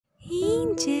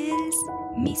Angels,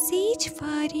 message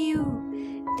for you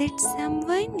that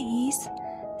someone is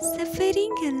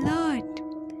suffering a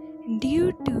lot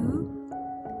due to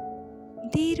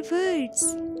their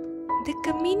words, the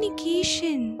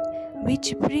communication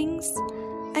which brings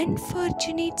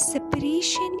unfortunate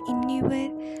separation in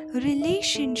your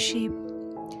relationship.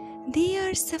 They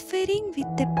are suffering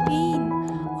with the pain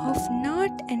of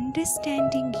not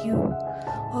understanding you,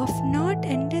 of not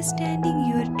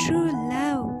understanding your true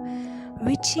love,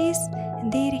 which is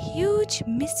their huge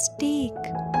mistake.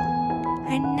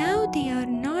 And now they are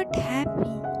not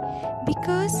happy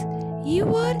because you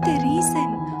are the reason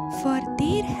for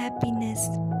their happiness.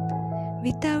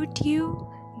 Without you,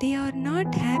 they are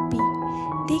not happy.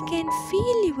 They can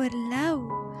feel your love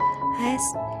as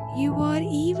you are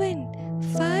even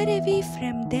far away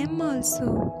from them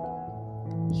also.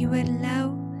 Your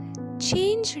love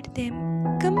changed them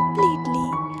completely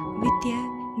with a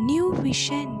new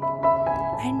vision,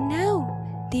 and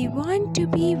now they want to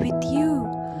be with you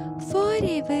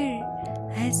forever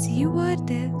as you are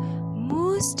the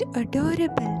most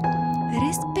adorable,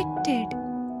 respected,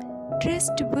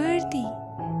 trustworthy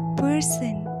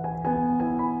person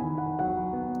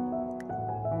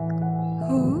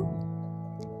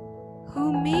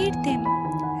who made them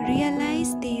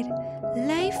realize their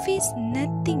life is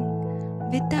nothing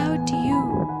without you.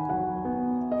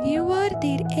 You are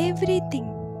their everything.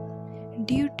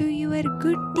 Due to your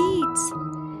good deeds,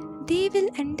 they will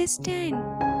understand.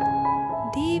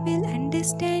 They will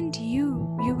understand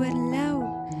you, your love,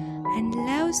 and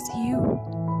loves you,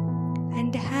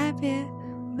 and have a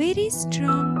very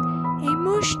strong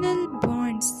emotional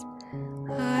bonds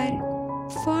are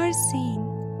foreseen.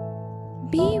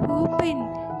 Be open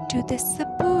to the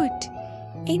support,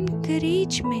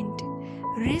 encouragement,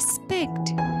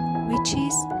 respect which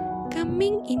is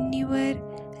coming in your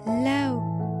love.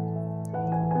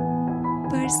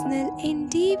 Personal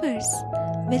endeavors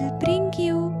will bring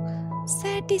you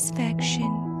satisfaction.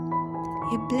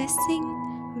 A blessing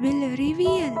will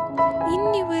reveal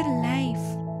in your life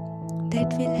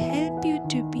that will help you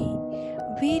to be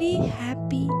very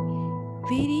happy,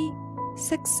 very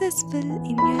successful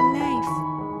in your life.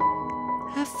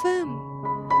 Affirm,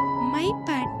 my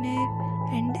partner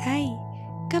and I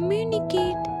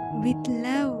communicate with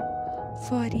love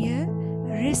for a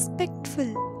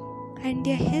respectful and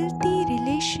a healthy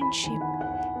relationship.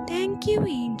 Thank you,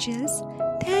 angels.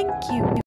 Thank you.